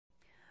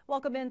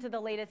Welcome into the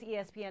latest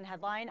ESPN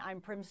headline. I'm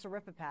Prim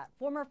Saripapat.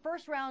 Former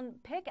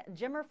first-round pick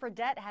Jimmer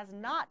Fredette has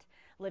not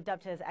lived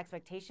up to his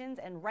expectations,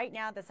 and right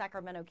now the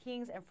Sacramento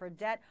Kings and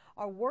Fredette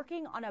are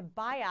working on a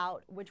buyout,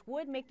 which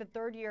would make the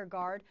third-year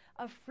guard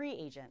a free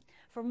agent.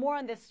 For more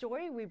on this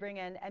story, we bring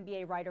in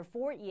NBA writer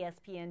for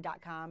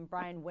ESPN.com,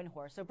 Brian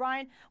Windhorst. So,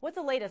 Brian, what's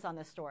the latest on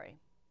this story?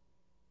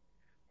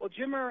 Well,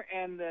 Jimmer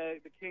and the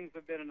Kings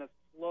have been in a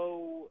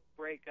slow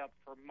breakup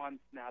for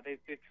months now. They've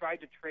tried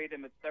to trade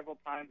him several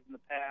times in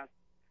the past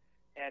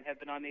and have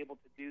been unable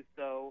to do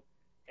so.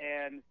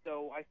 And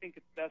so I think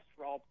it's best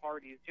for all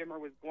parties. Jimmer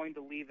was going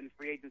to leave in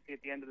free agency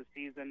at the end of the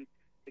season.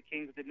 The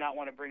Kings did not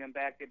want to bring him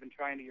back. They've been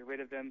trying to get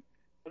rid of him.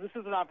 So this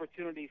is an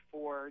opportunity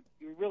for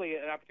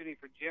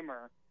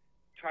Jimmer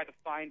to try to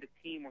find a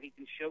team where he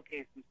can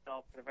showcase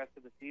himself for the rest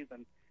of the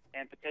season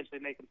and potentially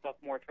make himself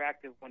more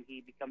attractive when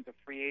he becomes a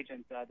free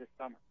agent this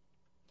summer.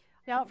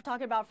 Now,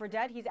 talking about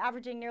Fredette, he's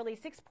averaging nearly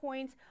 6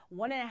 points,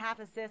 1.5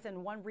 assists,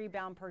 and 1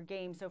 rebound per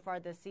game so far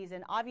this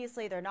season.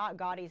 Obviously, they're not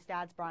gaudy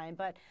stats, Brian,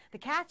 but the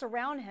cast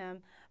around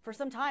him for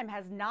some time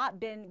has not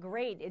been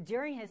great.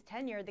 During his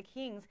tenure, the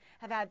Kings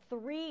have had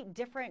 3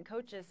 different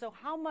coaches. So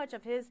how much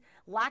of his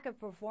lack of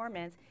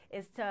performance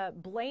is to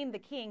blame the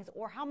Kings,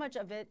 or how much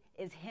of it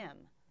is him?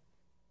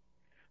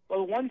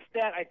 Well, one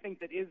stat I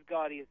think that is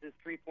gaudy is his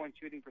three-point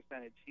shooting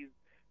percentage. He's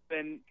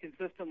been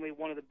consistently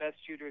one of the best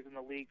shooters in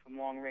the league from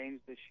long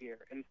range this year.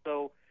 And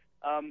so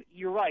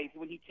you're right.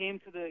 When he came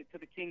to the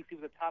Kings, he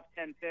was a top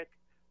 10 pick.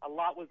 A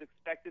lot was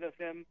expected of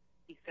him.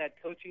 He's had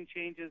coaching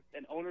changes,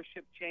 an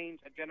ownership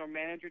change, a general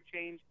manager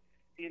change.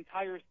 The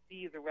entire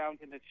seas around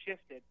him have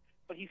shifted,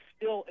 but he's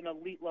still an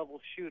elite-level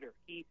shooter.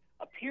 He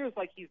appears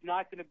like he's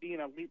not going to be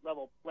an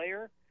elite-level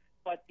player,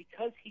 but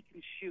because he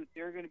can shoot,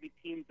 there are going to be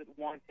teams that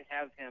want to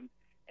have him.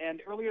 And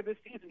earlier this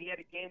season, he had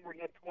a game where he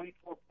had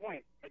 24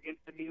 points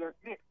against the New York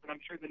Knicks. And I'm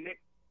sure the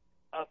Knicks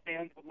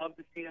fans would love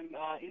to see him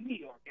in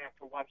New York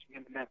after watching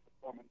him in that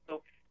performance.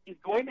 So he's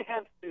going to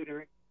have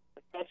suitors,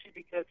 especially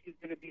because he's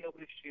going to be able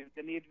to shoot.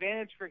 And the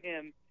advantage for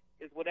him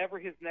is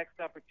whatever his next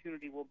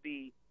opportunity will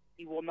be,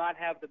 he will not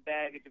have the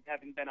baggage of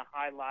having been a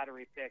high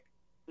lottery pick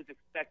who's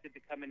expected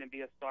to come in and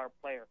be a star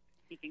player.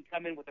 He can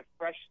come in with a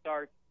fresh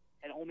start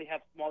and only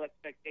have small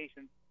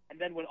expectations.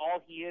 And then when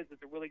all he is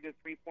a really good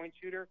three-point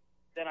shooter,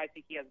 then I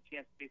think he has a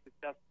chance to be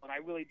successful. And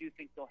I really do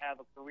think he'll have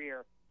a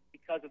career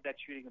because of that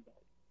shooting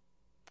ability.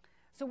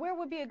 So where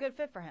would be a good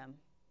fit for him?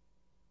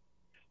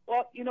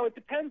 Well, it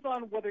depends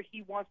on whether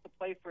he wants to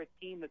play for a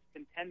team that's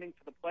contending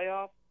for the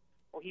playoffs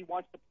or he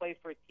wants to play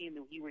for a team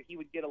where he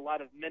would get a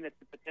lot of minutes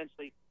and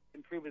potentially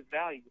improve his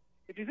value.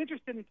 If he's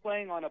interested in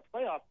playing on a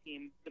playoff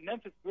team, the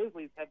Memphis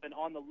Grizzlies have been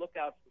on the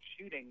lookout for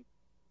shooting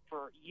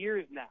for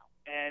years now.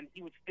 And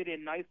he would fit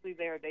in nicely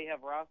there. They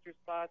have roster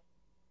spots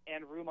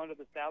and room under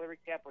the salary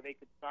cap where they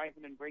could sign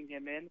him and bring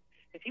him in.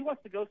 If he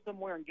wants to go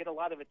somewhere and get a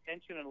lot of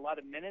attention and a lot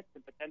of minutes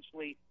and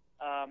potentially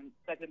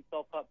set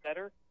himself up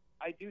better,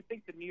 I do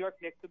think the New York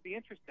Knicks would be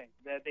interesting.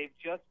 They've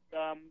just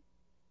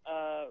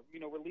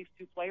released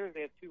 2 players.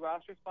 They have 2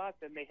 roster spots,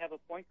 and they have a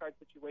point guard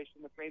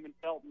situation with Raymond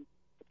Felton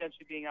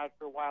potentially being out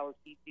for a while as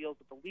he deals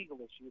with the legal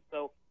issues.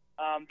 So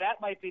that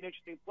might be an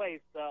interesting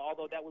place,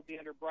 although that would be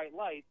under bright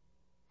lights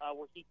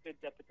where he could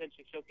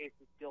potentially showcase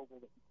his skills a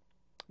little bit.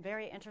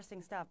 Very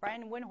interesting stuff.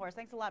 Brian Windhorst,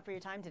 thanks a lot for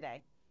your time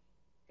today.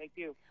 Thank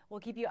you.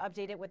 We'll keep you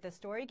updated with this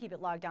story. Keep it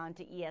logged on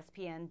to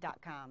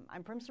ESPN.com.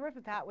 I'm Prim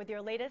Saripapat with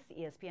your latest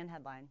ESPN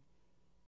headline.